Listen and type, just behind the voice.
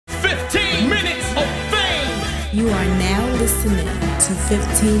You are now listening to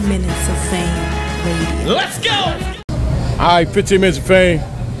 15 Minutes of Fame Radio. Let's go! All right, 15 Minutes of Fame.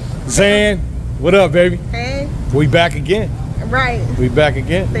 Zan, what up, baby? Hey. We back again. Right. We back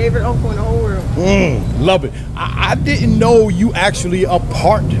again. Favorite uncle in the whole world. Love it. I didn't know you actually a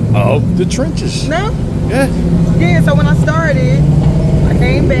part of the trenches. No? Yeah. Yeah, so when I started, I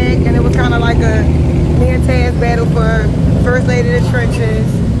came back and it was kind of like a me and Taz battle for First Lady of the Trenches.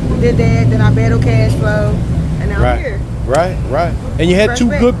 Did that, then I battled Cash Flow, and now I'm here. Right. And you had Fresh two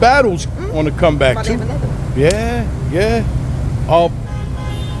back. good battles on the comeback too. Yeah.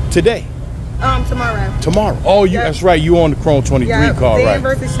 Today. Tomorrow. Oh, that's right. You on the Chrome 23 card, right? Zan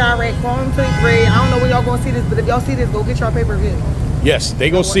versus Chiraq, Chrome 23. I don't know when y'all gonna see this, but if y'all see this, go get your pay-per-view. Yes,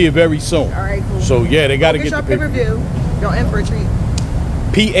 they gonna see it very soon. All right, cool. So yeah, they gotta get your the pay-per-view. Y'all in for a treat.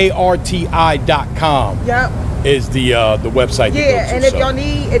 PARTI.com. Yep. Is the website. Yeah, and if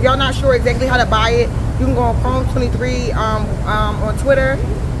y'all not sure exactly how to buy it, you can go on Chrome 23 on Twitter.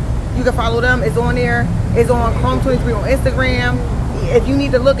 You can follow them. It's on there. It's on Chrome 23 on Instagram. If you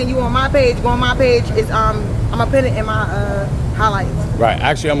need to look and you on my page, go on my page. It's I'm gonna pin it in my highlights. Right.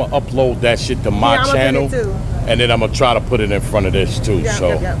 Actually, I'm gonna upload that shit to my channel, too. And then I'm gonna try to put it in front of this too. Yep,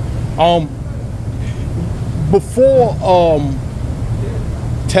 so, yep. Before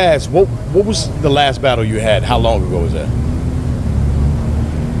Taz, what was the last battle you had? How long ago was that?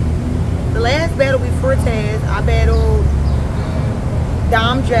 The last battle before Taz, I battled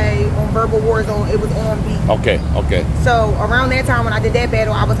Dom J on Verbal Warzone. It was on beat. Okay. So around that time when I did that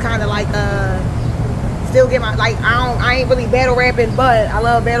battle, I was kind of like still get my I ain't really battle rapping, but I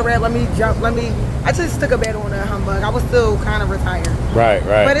love battle rap. I just took a battle on a humbug. I was still kind of retired. Right.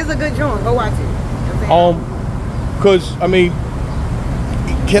 But it's a good joint. Go watch it. Cause I mean,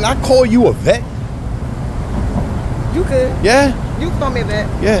 can I call you a vet? You could. Yeah. You can call me a vet.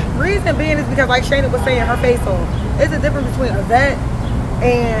 Yeah. Reason being is because, like Shayna was saying, her face off. There's a difference between a vet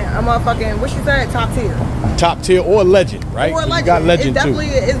and a motherfucking, what she said, top tier. Top tier or a legend, right? Or a legend. You got legend it's too.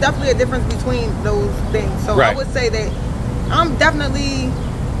 It's definitely a difference between those things. So I would say that I'm definitely,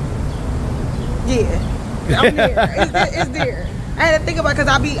 I'm there. It's there. I had to think about it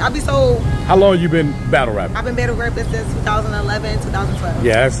because I be so. How long you been battle rapping? I've been battle rapping since 2011, 2012.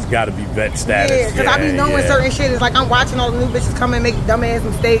 Yeah, that's got to be vet status. Yeah, because I be knowing certain shit. It's like I'm watching all the new bitches come and make dumbass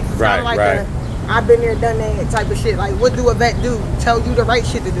mistakes. It's kind of like I've been there, done that type of shit. Like, what do a vet do? Tell you the right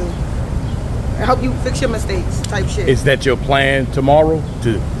shit to do. And help you fix your mistakes type shit. Is that your plan tomorrow?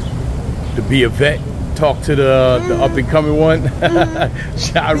 To be a vet? Talk to the up and coming one?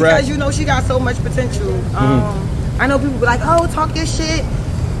 Because you know she got so much potential. I know people be like, oh, talk your shit,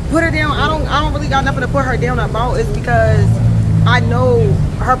 put her down. I don't really got nothing to put her down about. It's because I know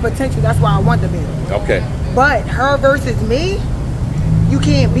her potential. That's why I want the battle. Okay. But her versus me, you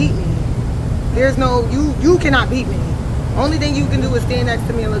can't beat me. There's no, you cannot beat me. Only thing you can do is stand next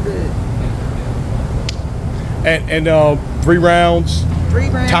to me and look good. And 3 rounds? 3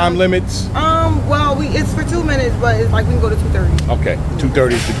 rounds. Time limits? Well, it's for 2 minutes, but it's like we can go to 2:30. Okay,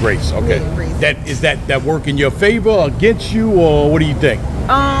 2:30 is the grace. Okay. Yeah, grace. That work in your favor, against you, or what do you think?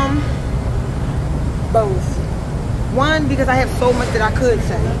 Both. One, because I have so much that I could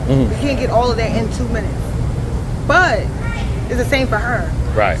say. You can't get all of that in 2 minutes. But it's the same for her.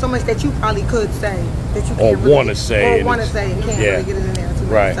 Right. So much that you probably could say that you Or can't want to say. Or want to say and can't really get it in there in 2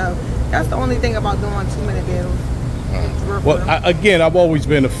 minutes. Right. So that's the only thing about doing 2-minute battles. Well, again, I've always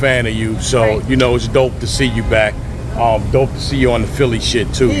been a fan of you, so you know it's dope to see you back. Dope to see you on the Philly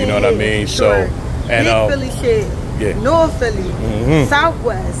shit too. You know what I mean? Sure. So and Big Philly shit. Yeah. North Philly,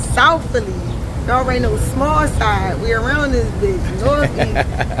 Southwest, South Philly. Y'all already know small side. We around this bitch. Northeast.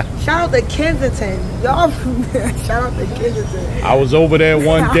 Shout out to Kensington. Y'all from there. Shout out to Kensington. I was over there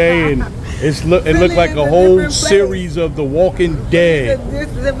one day and it looked like a whole series of The Walking Dead. This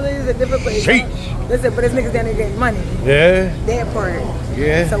is a different place. Listen, but this niggas down there getting money. Yeah. That part.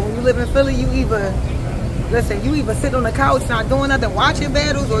 Yeah. So when you live in Philly, you either sit on the couch not doing nothing, watching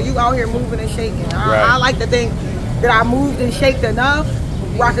battles, or you out here moving and shaking. I like to think that I moved and shaked enough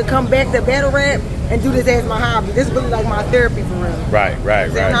where I could come back to battle rap and do this as my hobby. This is really like my therapy for real. Right.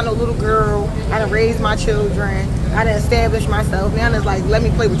 I'm not no little girl. I done raised my children. I done established myself. Now it's like, let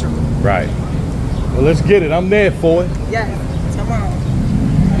me play with you. Right. Well, let's get it. I'm there for it. Yes. Tomorrow.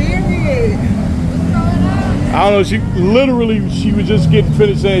 Period. I don't know, she was just getting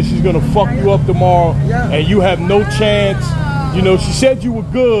finished saying she's gonna fuck you up tomorrow and you have no chance. You know, she said you were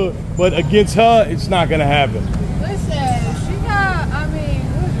good, but against her, it's not gonna happen. Listen, she got, what is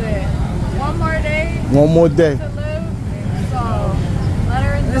it? 1 more day? 1 more day. To live. So, let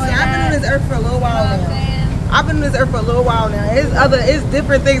her enjoy Listen, I've been on this earth for a little while now. I've been on this earth for a little while now. It's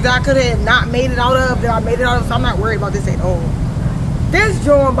different things that I could have not made it out of, that I made it out of, so I'm not worried about this at all. This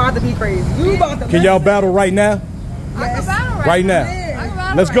joint about to be crazy. You about to Can y'all battle right now? Yes. Right now.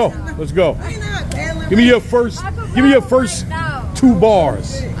 Let's go. Let's go. Give me your first 2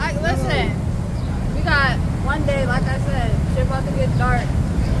 bars. Listen, we got one day, like I said, shit about to get dark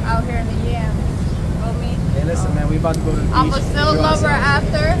out here in the yams. Feel me? Hey, listen, man, we about to go to the beach. I'm a still lover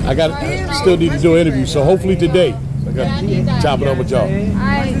after. I still need to do an interview, so hopefully today I got to chop it up with y'all.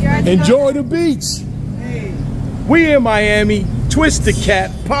 Enjoy the beach. We in Miami. Twist the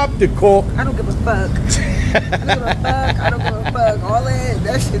cap, pop the cork. I don't give a fuck. I don't give a fuck. All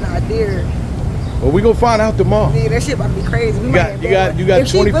that shit not there. Well, we gonna find out tomorrow. Yeah, that shit about to be crazy. You got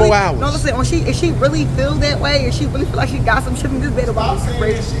 24 hours. No, listen, if she really feel that way, if she really feel like she got some shit from this bed about to be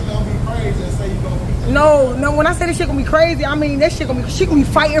crazy. Shit gonna be crazy and say you gonna be. No, when I say this shit gonna be crazy, I mean that shit she gonna be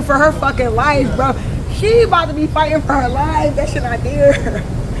fighting for her fucking life, bro. She about to be fighting for her life. That shit not there.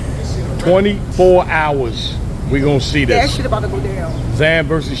 24 hours. We gonna see this. That shit about to go down. Zan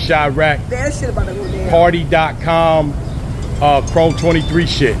versus Chiraq. That shit about to go down. Party.com. Chrome 23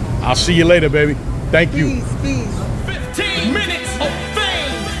 shit. I'll see you later, baby. Thank you. Peace. 15 minutes of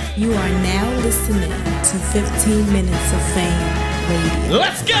fame. You are now listening to 15 Minutes of Fame Radio.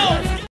 Let's go.